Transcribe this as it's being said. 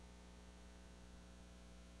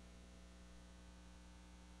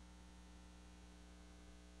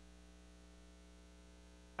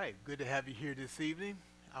Hi, good to have you here this evening.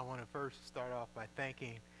 I want to first start off by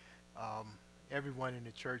thanking um, everyone in the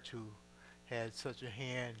church who had such a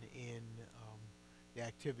hand in the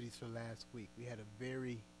activities for last week. We had a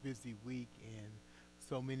very busy week, and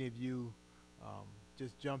so many of you um,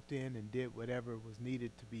 just jumped in and did whatever was needed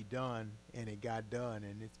to be done, and it got done.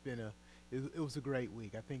 And it was a great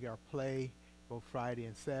week. I think our play, both Friday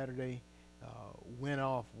and Saturday, went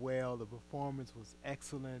off well. The performance was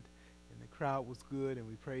excellent and the crowd was good, and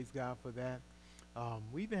we praise God for that.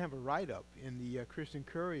 We even have a write-up in the Christian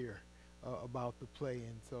Courier about the play,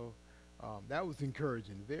 and so that was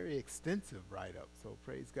encouraging. Very extensive write-up, so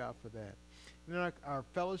praise God for that. And then our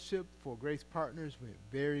fellowship for Grace Partners went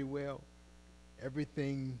very well.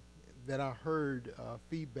 Everything that I heard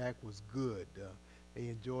feedback was good. They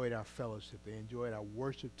enjoyed our fellowship. They enjoyed our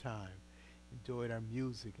worship time, enjoyed our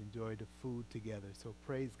music, enjoyed the food together. So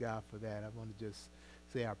praise God for that. I want to just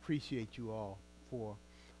say I appreciate you all for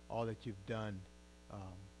all that you've done. Um,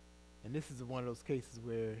 and this is one of those cases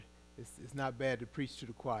where it's not bad to preach to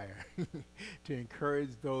the choir, to encourage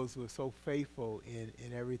those who are so faithful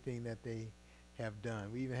in everything that they have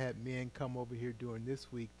done. We even had men come over here during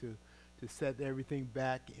this week to set everything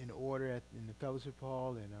back in order in the fellowship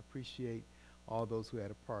hall, and I appreciate all those who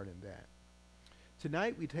had a part in that.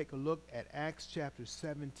 Tonight we take a look at Acts chapter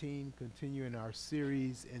 17, continuing our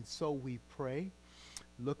series, And So We Pray.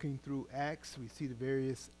 Looking through Acts, we see the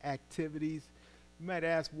various activities. You might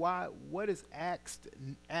ask, what is Acts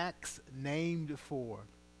named for?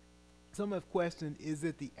 Some have questioned, is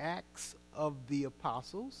it the Acts of the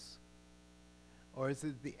Apostles, or is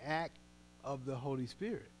it the act of the Holy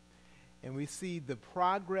Spirit? And we see the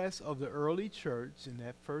progress of the early church in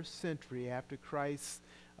that first century after Christ's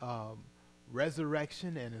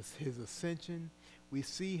resurrection and his ascension. We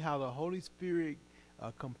see how the Holy Spirit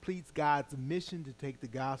completes God's mission to take the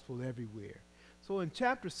gospel everywhere. So in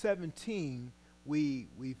chapter 17, we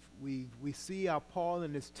see how Paul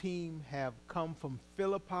and his team have come from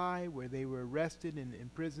Philippi, where they were arrested and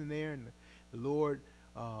imprisoned there, and the Lord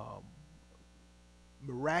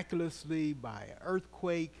miraculously, by an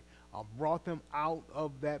earthquake, brought them out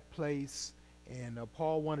of that place. And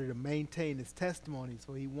Paul wanted to maintain his testimony,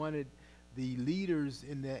 so he wanted the leaders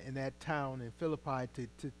in that town in Philippi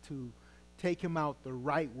to take him out the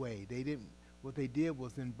right way. What they did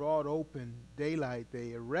was, in broad open daylight,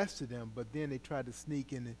 they arrested him, but then they tried to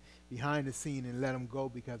sneak in behind the scene and let him go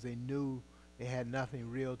because they knew they had nothing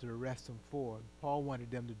real to arrest him for. Paul wanted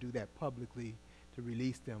them to do that publicly, to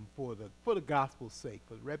release them for the gospel's sake,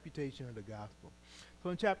 for the reputation of the gospel. So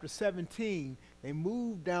in chapter 17, they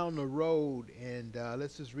moved down the road, and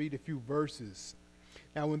let's just read a few verses.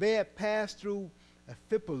 Now, when they had passed through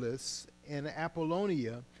Amphipolis and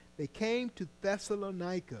Apollonia, they came to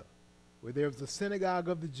Thessalonica, where there was a synagogue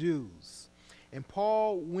of the Jews. And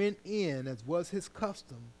Paul went in, as was his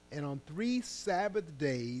custom, and on 3 Sabbath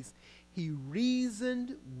days he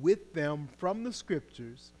reasoned with them from the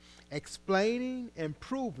Scriptures, explaining and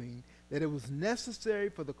proving that it was necessary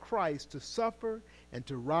for the Christ to suffer and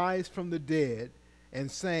to rise from the dead, and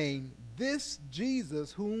saying, "This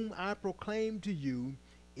Jesus whom I proclaim to you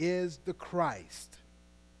is the Christ."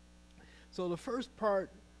 So the first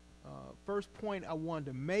point I wanted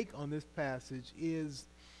to make on this passage is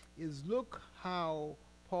look how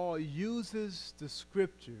Paul uses the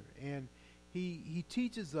Scripture, and he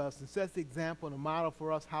teaches us and sets the example and a model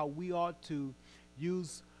for us how we ought to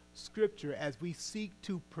use Scripture as we seek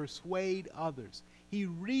to persuade others. He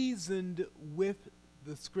reasoned with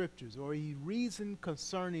the Scriptures, or he reasoned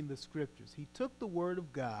concerning the Scriptures. He took the Word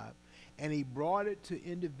of God and he brought it to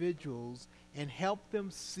individuals and helped them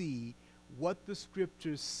see what the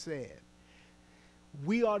Scriptures said.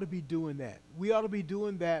 We ought to be doing that. We ought to be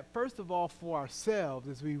doing that, first of all, for ourselves.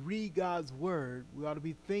 As we read God's Word, we ought to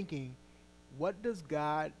be thinking, what is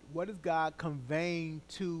God conveying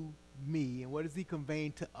to me, and what is he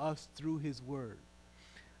conveying to us through his Word?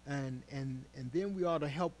 And then we ought to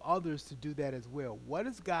help others to do that as well. What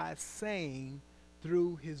is God saying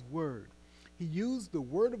through his Word? He used the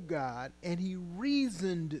Word of God and he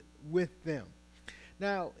reasoned with them.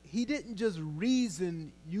 Now, he didn't just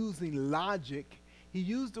reason using logic. He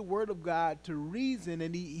used the Word of God to reason,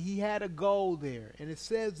 and he had a goal there. And it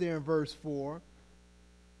says there in verse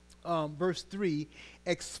 3,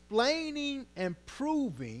 explaining and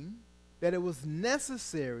proving that it was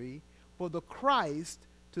necessary for the Christ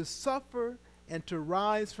to suffer and to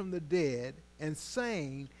rise from the dead, and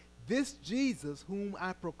saying, "This Jesus whom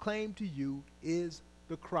I proclaim to you is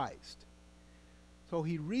the Christ." So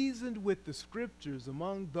he reasoned with the Scriptures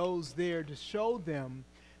among those there to show them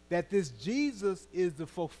that this Jesus is the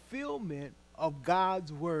fulfillment of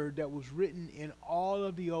God's word that was written in all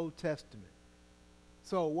of the Old Testament.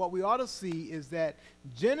 So what we ought to see is that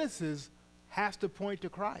Genesis has to point to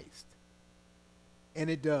Christ. And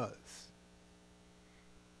it does.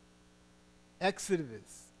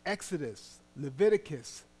 Exodus,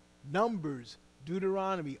 Leviticus, Numbers,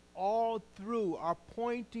 Deuteronomy, all through are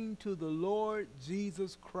pointing to the Lord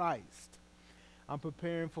Jesus Christ. I'm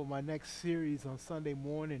preparing for my next series on Sunday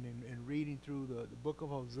morning and reading through the book of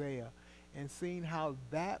Hosea and seeing how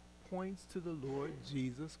that points to the Lord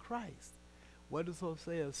Jesus Christ. What does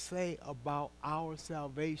Hosea say about our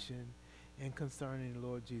salvation and concerning the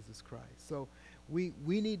Lord Jesus Christ? So we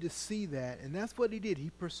need to see that, and that's what he did. He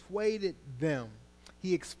persuaded them.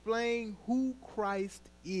 He explained who Christ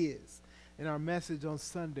is. In our message on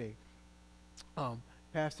Sunday,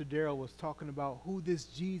 Pastor Darrell was talking about who this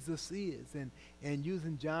Jesus is, and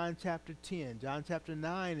using John chapter 10, John chapter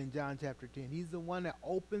 9, and John chapter 10. He's the one that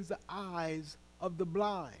opens the eyes of the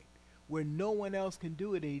blind, where no one else can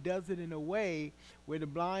do it, and he does it in a way where the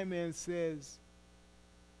blind man says,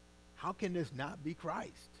 how can this not be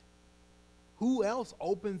Christ? Who else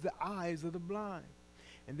opens the eyes of the blind?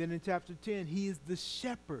 And then in chapter 10, he is the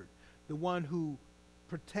shepherd, the one who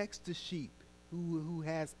protects the sheep, who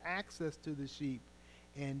has access to the sheep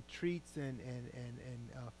and treats and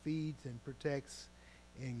feeds and protects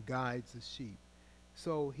and guides the sheep.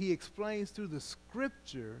 So he explains through the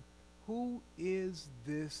scripture, who is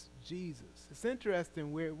this Jesus? It's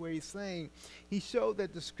interesting where he's saying, he showed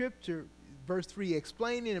that the scripture, verse 3,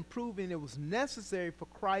 explaining and proving it was necessary for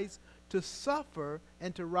Christ to suffer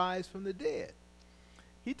and to rise from the dead.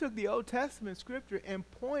 He took the Old Testament scripture and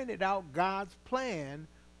pointed out God's plan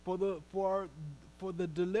for the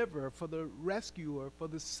deliverer, for the rescuer, for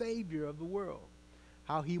the savior of the world,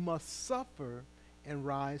 how he must suffer and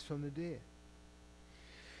rise from the dead.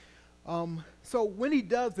 So when he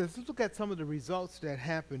does this, let's look at some of the results that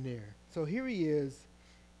happen there. So here he is,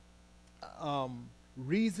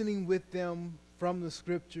 reasoning with them from the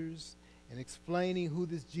scriptures and explaining who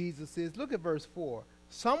this Jesus is. Look at verse 4.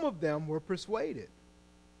 Some of them were persuaded.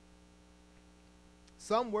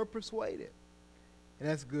 Some were persuaded. And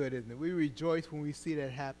that's good, isn't it? We rejoice when we see that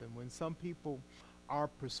happen, when some people are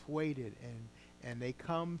persuaded and they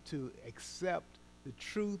come to accept the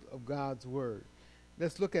truth of God's word.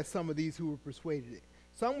 Let's look at some of these who were persuaded.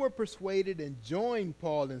 Some were persuaded and joined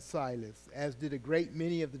Paul and Silas, as did a great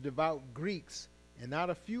many of the devout Greeks and not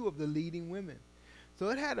a few of the leading women. So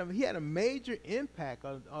he had a major impact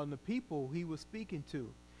on the people he was speaking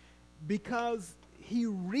to, because he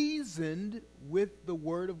reasoned with the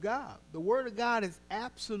Word of God. The Word of God is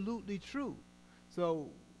absolutely true. So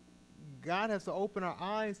God has to open our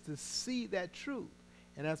eyes to see that truth.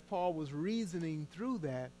 And as Paul was reasoning through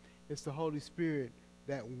that, it's the Holy Spirit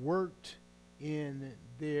that worked in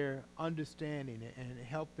their understanding and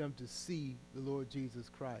helped them to see the Lord Jesus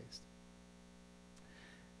Christ.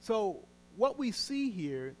 So what we see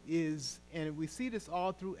here is, and we see this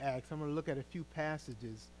all through Acts, I'm going to look at a few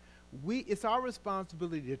passages. It's our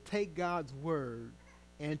responsibility to take God's word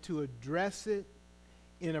and to address it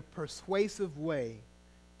in a persuasive way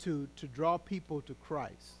to draw people to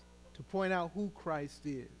Christ, to point out who Christ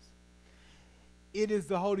is. It is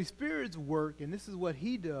the Holy Spirit's work, and this is what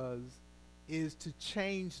he does, is to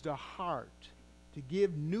change the heart, to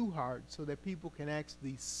give new hearts so that people can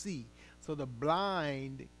actually see, so the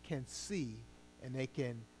blind can see and they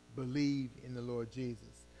can believe in the Lord Jesus.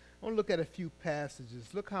 I want to look at a few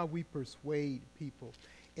passages. Look how we persuade people.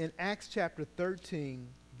 In Acts chapter 13,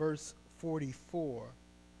 verse 44.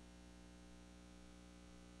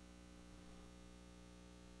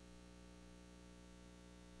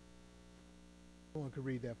 Someone could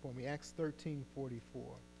read that for me. Acts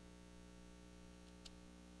 13:44.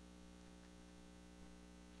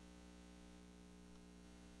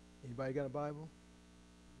 Anybody got a Bible?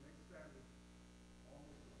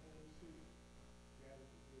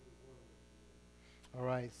 All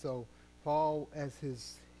right, so Paul, as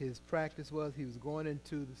his practice was, he was going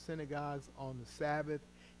into the synagogues on the Sabbath,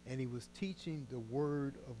 and he was teaching the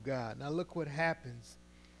word of God. Now look what happens.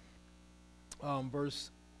 Verse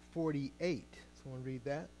 48. Someone read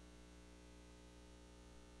that.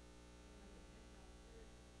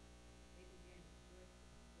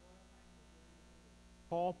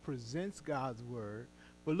 Paul presents God's word,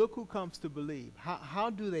 but look who comes to believe. How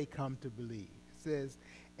do they come to believe? It says,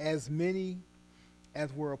 as many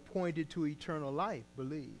as were appointed to eternal life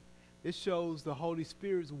believe. This shows the Holy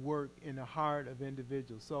Spirit's work in the heart of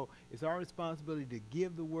individuals. So it's our responsibility to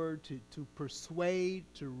give the word, to persuade,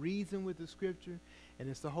 to reason with the scripture, and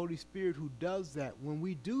it's the Holy Spirit who does that. When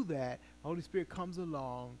we do that, the Holy Spirit comes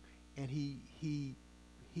along and he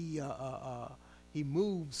he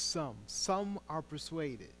moves some. Some are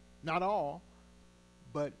persuaded, not all,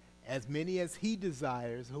 but as many as he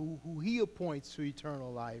desires, who he appoints to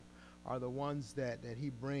eternal life, are the ones that he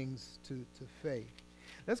brings to faith.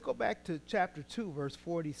 Let's go back to chapter 2, verse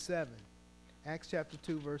 47. Acts chapter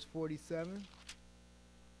 2, verse 47.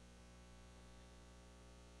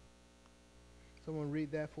 Someone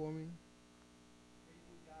read that for me.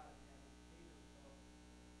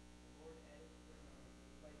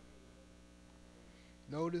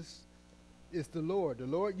 Notice it's the Lord. The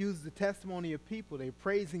Lord uses the testimony of people. They're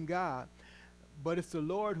praising God, but it's the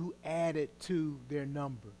Lord who added to their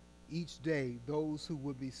number each day those who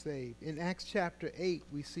would be saved. In Acts chapter 8,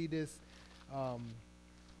 we see this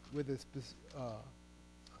with a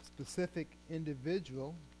specific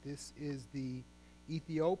individual. This is the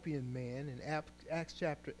Ethiopian man. In Acts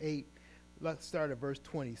chapter 8, let's start at verse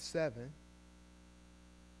 27.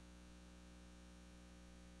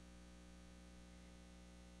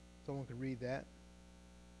 Someone could read that.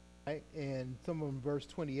 Right? And someone in verse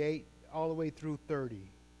 28 all the way through 30.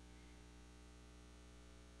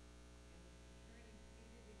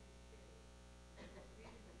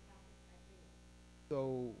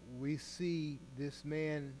 So we see this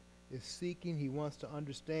man is seeking, he wants to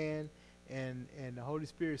understand, and the Holy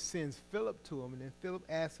Spirit sends Philip to him, and then Philip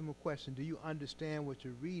asks him a question. Do you understand what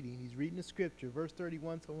you're reading? He's reading the scripture. Verse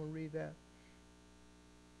 31, someone read that.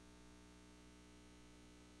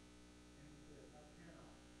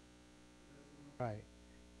 Right.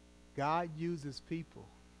 God uses people.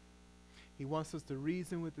 He wants us to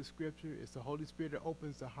reason with the scripture. It's the Holy Spirit that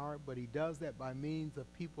opens the heart, but he does that by means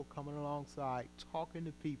of people coming alongside, talking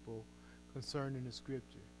to people concerning the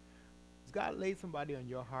scripture. Has God laid somebody on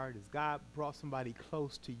your heart? Has God brought somebody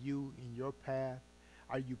close to you in your path?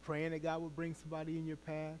 Are you praying that God will bring somebody in your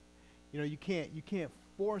path? You know, you can't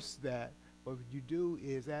force that, but what you do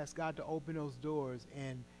is ask God to open those doors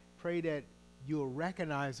and pray that you'll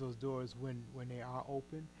recognize those doors when they are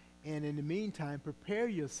open. And in the meantime, prepare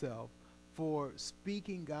yourself for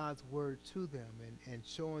speaking God's word to them and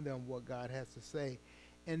showing them what God has to say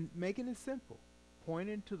and making it simple,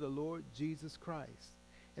 pointing to the Lord Jesus Christ.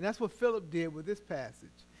 And that's what Philip did with this passage.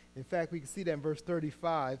 In fact, we can see that in verse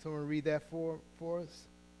 35. Someone read that for us.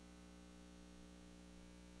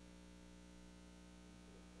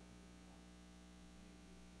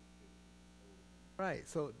 Right,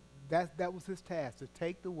 so that was his task, to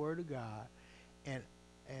take the word of God and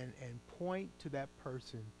point to that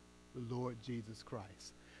person, the Lord Jesus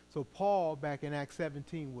Christ. So Paul, back in Acts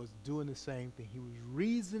 17, was doing the same thing. He was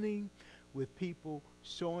reasoning with people,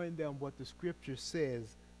 showing them what the scripture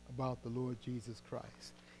says about the Lord Jesus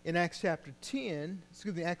Christ. In Acts chapter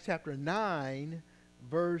 9,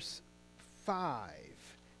 verse 5,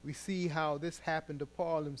 we see how this happened to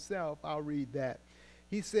Paul himself. I'll read that.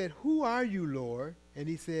 He said, "Who are you, Lord?" And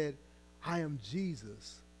he said, "I am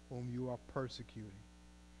Jesus, whom you are persecuting."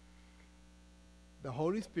 The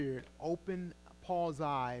Holy Spirit opened Paul's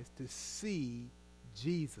eyes to see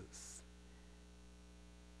Jesus.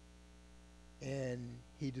 And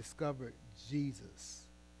he discovered Jesus.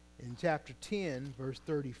 In chapter 10, verse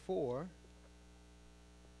 34,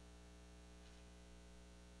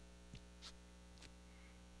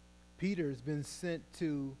 Peter has been sent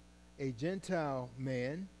to a Gentile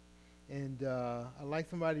man. And I'd like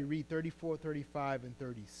somebody to read 34, 35, and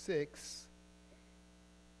 36.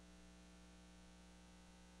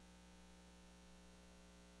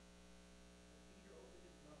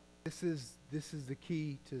 This is the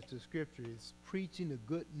key to Scripture, is preaching the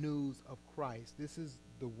good news of Christ. This is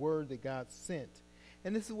the word that God sent.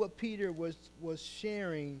 And this is what Peter was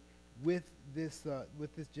sharing with this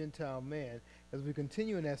Gentile man. As we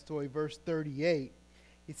continue in that story, verse 38,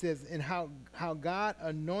 he says, "And how God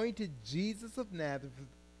anointed Jesus of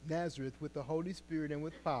Nazareth with the Holy Spirit and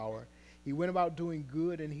with power. He went about doing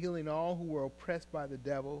good and healing all who were oppressed by the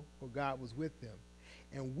devil, for God was with him.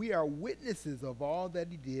 And we are witnesses of all that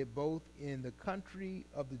he did, both in the country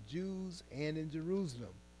of the Jews and in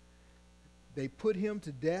Jerusalem. They put him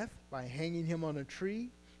to death by hanging him on a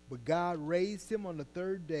tree, but God raised him on the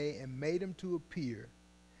third day and made him to appear,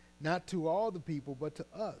 not to all the people, but to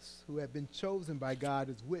us, who have been chosen by God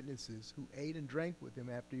as witnesses, who ate and drank with him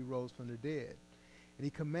after he rose from the dead. And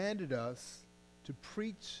he commanded us to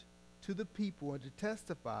preach to the people and to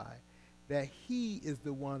testify that he is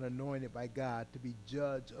the one anointed by God to be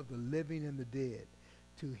judge of the living and the dead.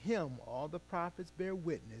 To him all the prophets bear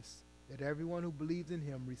witness that everyone who believes in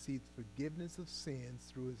him receives forgiveness of sins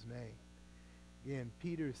through his name." Again,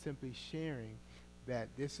 Peter is simply sharing that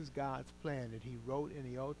this is God's plan that he wrote in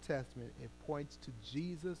the Old Testament. It points to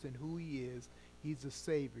Jesus and who he is. He's the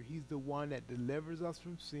Savior. He's the one that delivers us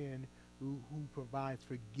from sin, who provides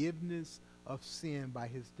forgiveness of sin by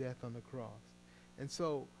his death on the cross. And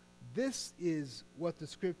so this is what the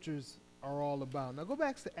scriptures are all about. Now go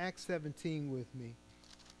back to Acts 17 with me.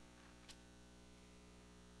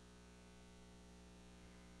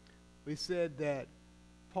 We said that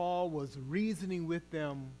Paul was reasoning with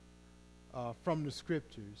them from the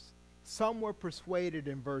scriptures. Some were persuaded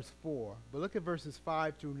in verse 4, but look at verses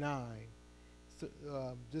 5 through 9.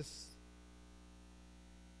 So, just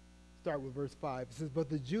start with verse 5. It says, "But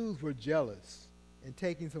the Jews were jealous, and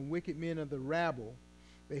taking some wicked men of the rabble,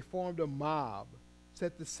 they formed a mob,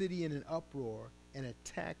 set the city in an uproar, and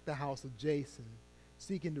attacked the house of Jason,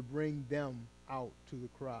 seeking to bring them out to the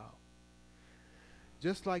crowd."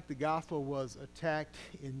 Just like the gospel was attacked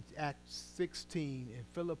in Acts 16 in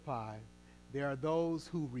Philippi, there are those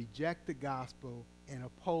who reject the gospel and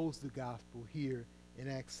oppose the gospel here in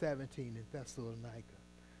Acts 17 in Thessalonica.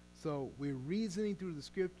 So we're reasoning through the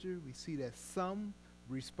scripture. We see that some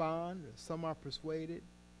respond, some are persuaded,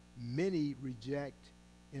 many reject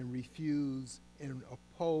and refuse and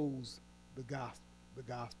oppose the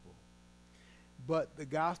gospel. But the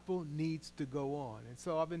gospel needs to go on. And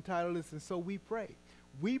so I've entitled this, "And So We Pray."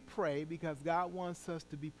 We pray because God wants us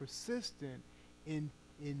to be persistent in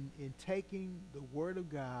taking the word of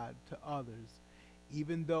God to others.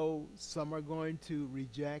 Even though some are going to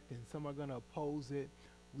reject and some are going to oppose it,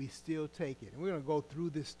 we still take it. And we're going to go through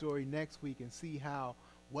this story next week and see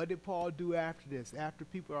what did Paul do after this? After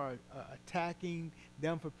people are attacking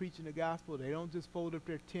them for preaching the gospel, they don't just fold up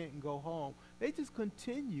their tent and go home. They just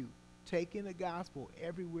continue taking the gospel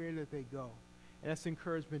everywhere that they go. And that's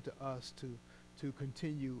encouragement to us to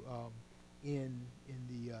continue in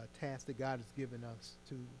the task that God has given us,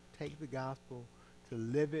 to take the gospel, to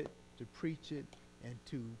live it, to preach it, and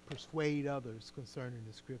to persuade others concerning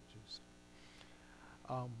the scriptures.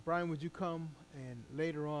 Brian, would you come, and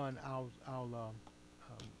later on I'll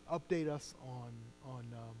update us on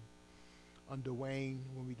Dwayne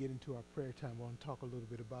when we get into our prayer time. I want to talk a little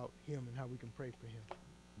bit about him and how we can pray for him.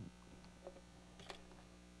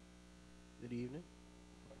 Good evening.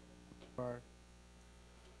 For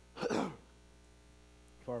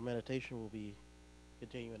our meditation, we'll be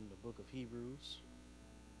continuing the book of Hebrews.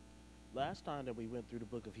 Last time that we went through the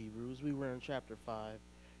book of Hebrews, we were in chapter 5,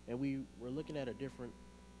 and we were looking at a different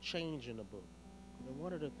change in the book. And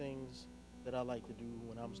one of the things that I like to do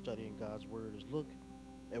when I'm studying God's word is look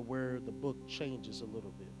at where the book changes a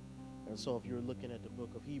little bit. And so if you're looking at the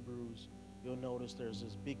book of Hebrews, you'll notice there's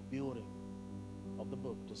this big building of the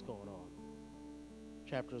book that's going on.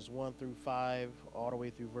 Chapters 1 through 5, all the way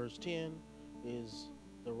through verse 10, is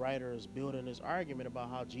the writer is building his argument about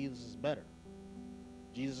how Jesus is better.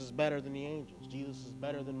 Jesus is better than the angels. Jesus is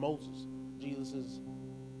better than Moses. Jesus is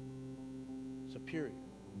superior.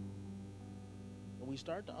 And we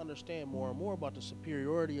start to understand more and more about the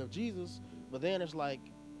superiority of Jesus, but then it's like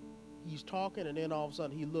he's talking, and then all of a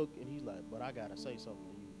sudden he looked and he's like, "But I gotta say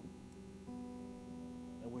something to you."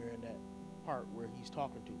 And we're in that part where he's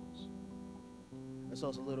talking to us. And so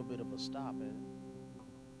it's a little bit of a stop at it.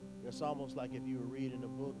 It's almost like if you were reading a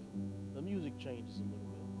book, the music changes a little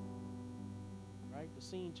bit, right? The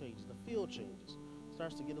scene changes, the feel changes.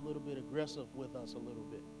 Starts to get a little bit aggressive with us a little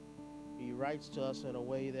bit. He writes to us in a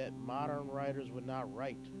way that modern writers would not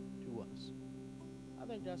write to us. I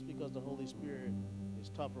think that's because the Holy Spirit is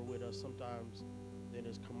tougher with us sometimes than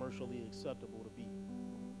is commercially acceptable to be,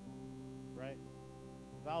 right?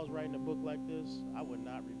 If I was writing a book like this, I would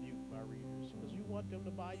not rebuke my readers because you want them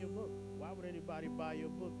to buy your book. Why would anybody buy your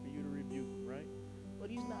book for you to rebuke, right?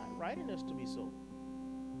 But he's not writing this to be so.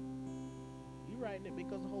 He's writing it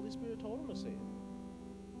because the Holy Spirit told him to say it.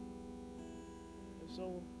 And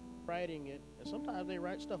so writing it, and sometimes they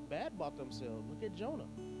write stuff bad about themselves. Look at Jonah.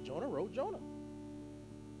 Jonah wrote Jonah.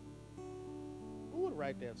 Who would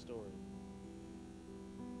write that story?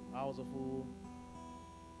 I was a fool.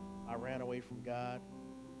 I ran away from God.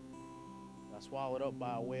 Got swallowed up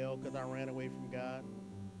by a whale because I ran away from God.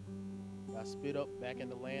 Got spit up back in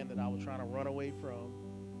the land that I was trying to run away from.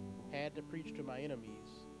 Had to preach to my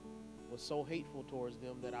enemies. Was so hateful towards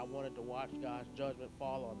them that I wanted to watch God's judgment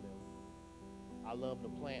fall on them. I loved the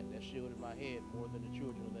plant that shielded my head more than the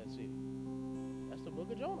children of that city. That's the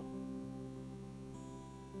book of Jonah.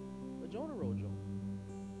 But Jonah wrote Jonah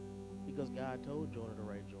because God told Jonah to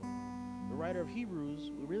write Jonah. The writer of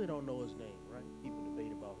Hebrews, we really don't know his name, right? People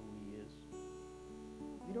debate about who he is.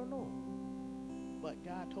 We don't know him. But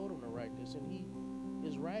God told him to write this, and he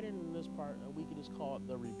is writing in this part, and we can just call it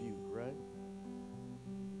the rebuke, right?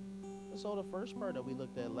 And so the first part that we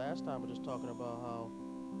looked at last time was just talking about how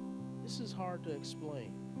this is hard to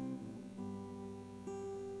explain.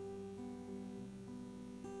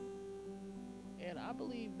 And I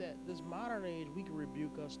believe that this modern age, we can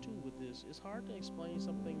rebuke us too with this. It's hard to explain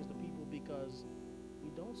some things to people because we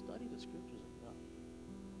don't study the scriptures enough.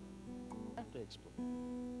 We have to explain,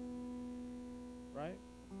 right?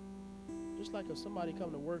 Just like if somebody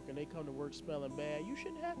come to work and they come to work smelling bad, you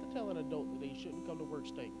shouldn't have to tell an adult that they shouldn't come to work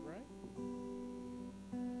stink, right?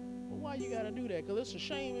 But why you gotta do that? Because it's a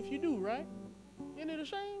shame if you do, right? Isn't it a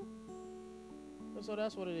shame? And so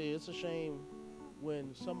that's what it is. It's a shame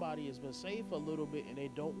when somebody has been saved for a little bit and they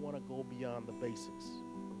don't want to go beyond the basics.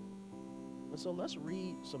 And so let's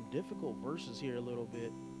read some difficult verses here a little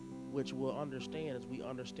bit, which we'll understand as we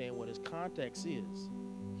understand what his context is.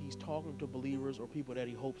 He's talking to believers or people that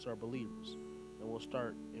he hopes are believers. And we'll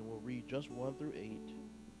start and we'll read just 1 through 8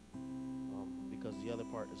 because the other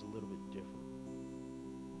part is a little bit different.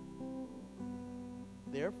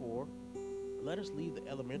 Therefore, let us leave the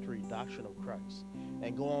elementary doctrine of Christ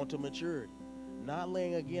and go on to maturity, not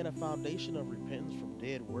laying again a foundation of repentance from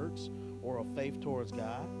dead works or of faith towards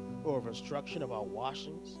God or of instruction about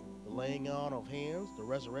washings, the laying on of hands, the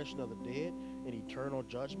resurrection of the dead, and eternal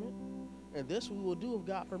judgment. And this we will do if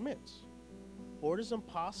God permits. For it is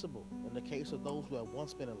impossible in the case of those who have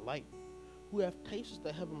once been enlightened, who have tasted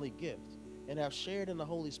the heavenly gift, and have shared in the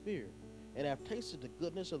Holy Spirit, and have tasted the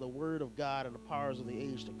goodness of the word of God and the powers of the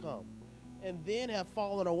age to come, and then have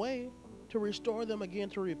fallen away, to restore them again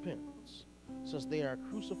to repentance, since they are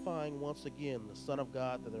crucifying once again the Son of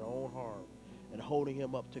God to their own harm, and holding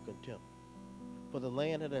him up to contempt. For the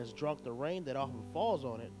land that has drunk the rain that often falls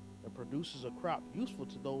on it, and produces a crop useful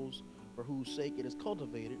to those for whose sake it is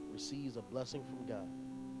cultivated, receives a blessing from God.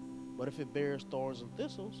 But if it bears thorns and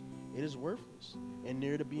thistles, it is worthless, and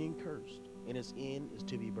near to being cursed, and its end is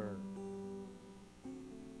to be burned.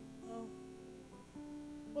 Well,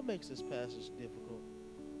 what makes this passage difficult?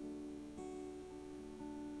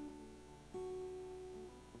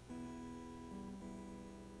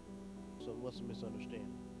 So what's the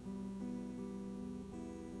misunderstanding?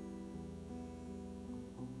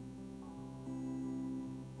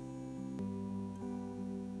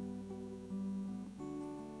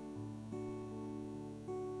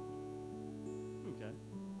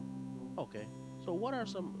 Okay. So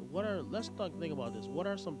let's think about this. What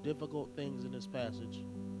are some difficult things in this passage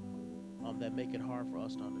that make it hard for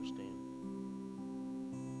us to understand?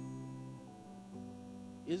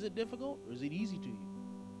 Is it difficult or is it easy to you?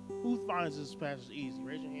 Who finds this passage easy?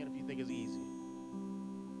 Raise your hand if you think it's easy.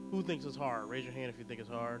 Who thinks it's hard? Raise your hand if you think it's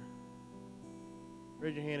hard.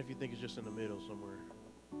 Raise your hand if you think it's just in the middle somewhere.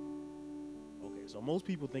 Okay, so most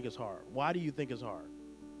people think it's hard. Why do you think it's hard?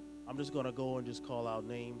 I'm just going to go and just call out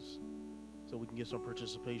names so we can get some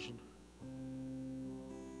participation.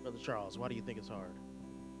 Brother Charles, why do you think it's hard?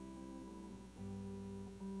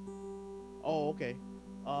 Oh, okay.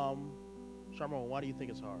 Sharmon, why do you think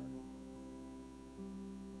it's hard?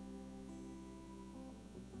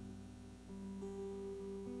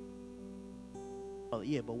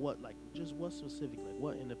 Yeah, but what specifically?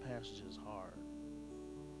 What in the passage is hard?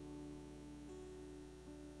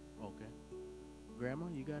 Okay. Grandma,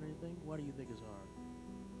 you got anything? Why do you think it's hard?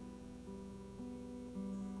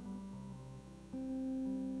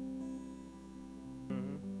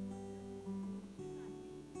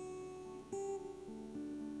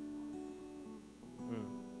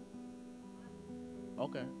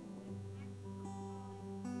 Okay.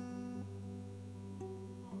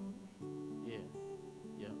 Yeah.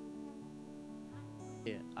 Yeah.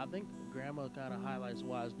 Yeah. I think Grandma kind of highlights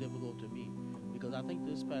why it's difficult to me, because I think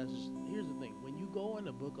this passage. Here's the thing: when you go in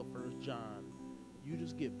the book of 1 John, you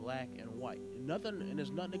just get black and white. Nothing, and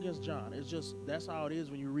there's nothing against John. It's just that's how it is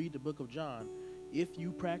when you read the book of John. If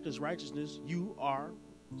you practice righteousness, you are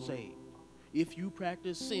saved. If you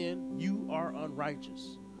practice sin, you are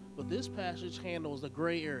unrighteous. But this passage handles the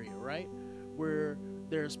gray area, right? Where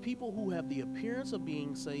there's people who have the appearance of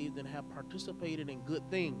being saved and have participated in good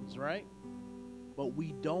things, right? But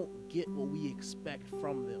we don't get what we expect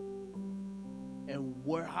from them. And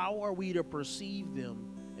how are we to perceive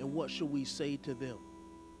them, and what should we say to them?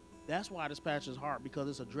 That's why this passage is hard, because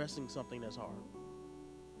it's addressing something that's hard.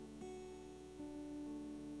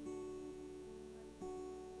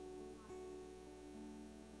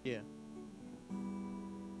 Yeah.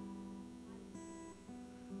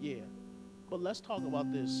 Yeah. But let's talk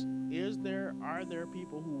about this. Are there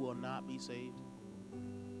people who will not be saved?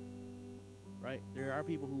 Right? There are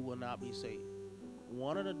people who will not be saved.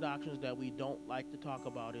 One of the doctrines that we don't like to talk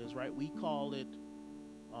about is, right, we call it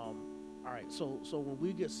all right, so when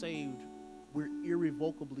we get saved, we're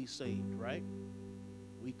irrevocably saved, right?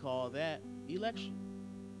 We call that election.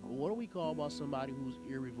 But what do we call about somebody who's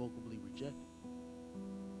irrevocably rejected?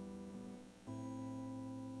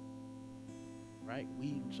 Right?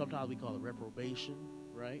 Sometimes we call it reprobation,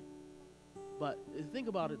 right? But think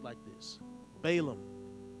about it like this. Balaam,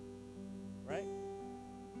 right?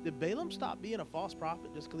 Did Balaam stop being a false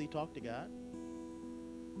prophet just because he talked to God?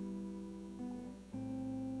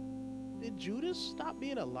 Did Judas stop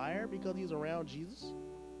being a liar because he's around Jesus?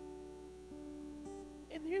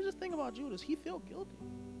 And here's the thing about Judas. He felt guilty.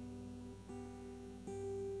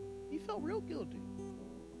 He felt real guilty.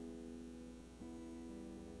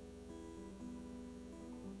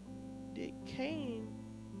 Did Cain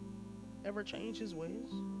ever change his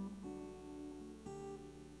ways?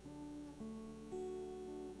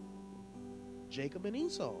 Jacob and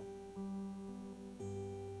Esau.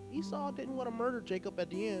 Esau didn't want to murder Jacob at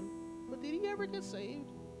the end, but did he ever get saved?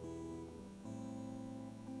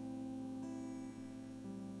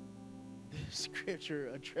 The scripture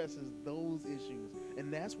addresses those issues,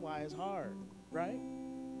 and that's why it's hard, right?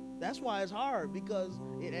 That's why it's hard, because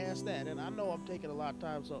it asks that. And I know I'm taking a lot of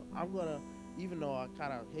time, so I'm going to, even though I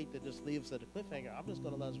kind of hate to just leave us at a cliffhanger, I'm just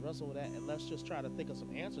going to let us wrestle with that, and let's just try to think of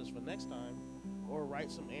some answers for next time, or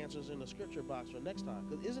write some answers in the scripture box for next time.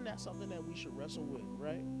 Because isn't that something that we should wrestle with,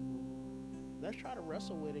 right? Let's try to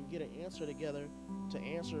wrestle with and get an answer together to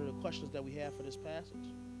answer the questions that we have for this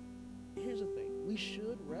passage. Here's the thing. We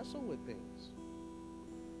should wrestle with things.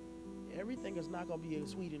 Everything is not going to be a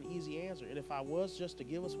sweet and easy answer. And if I was just to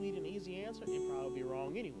give a sweet and easy answer, it'd probably be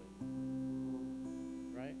wrong anyway.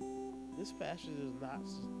 Right? This passage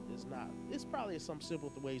is not, it's probably some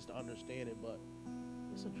simple ways to understand it, but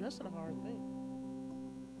it's addressing a hard thing.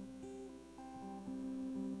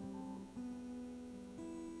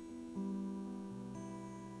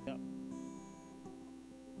 Yep.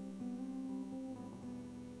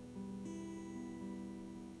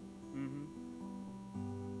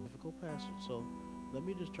 Difficult passage. So let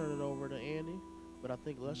me just turn it over to Andy. But I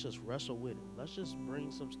think let's just wrestle with it. Let's just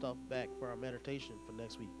bring some stuff back for our meditation for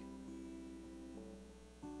next week.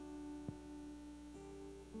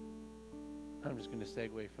 I'm just going to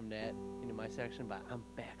segue from that into my section, but I'm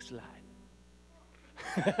backsliding.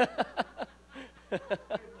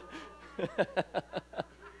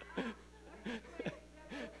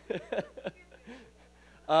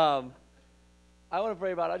 I want to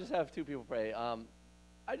pray about it. I just have two people pray.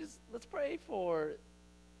 Let's pray for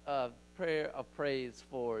prayer of praise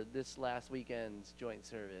for this last weekend's joint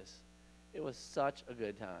service. It was such a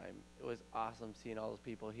good time. It was awesome seeing all those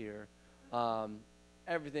people here.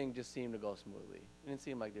 Everything just seemed to go smoothly. It didn't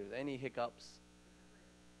seem like there was any hiccups.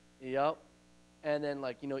 Yep. And then,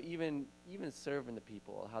 even serving the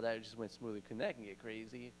people, how that just went smoothly. Because that can get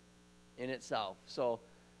crazy in itself. So,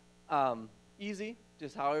 easy.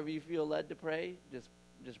 Just however you feel led to pray. Just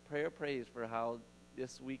prayer praise for how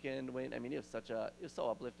this weekend went. I mean, it was so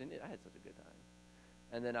uplifting. I had such a good time.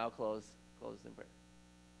 And then I'll close in prayer.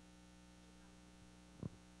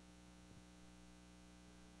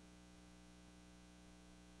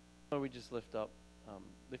 Lord, we just lift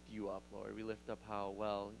you up, Lord. We lift up how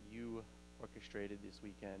well you orchestrated this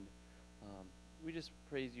weekend. We just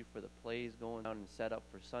praise you for the plays going on and set up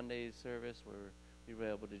for Sunday's service, where we were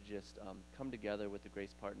able to just come together with the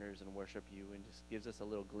Grace Partners and worship you, and just gives us a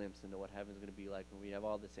little glimpse into what heaven's going to be like when we have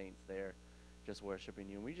all the saints there just worshiping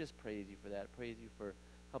you. And we just praise you for that. Praise you for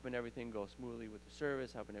helping everything go smoothly with the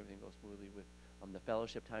service, helping everything go smoothly with the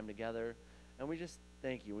fellowship time together. And we just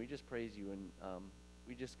thank you. We just praise you, and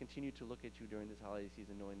we just continue to look at you during this holiday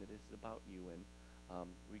season, knowing that this is about you. And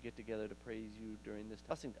we get together to praise you during this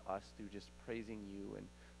blessing to us through just praising you, and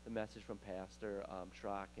the message from Pastor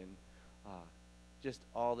Schrock, and just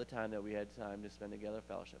all the time that we had time to spend together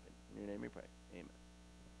fellowshipping. In your name we pray. Amen.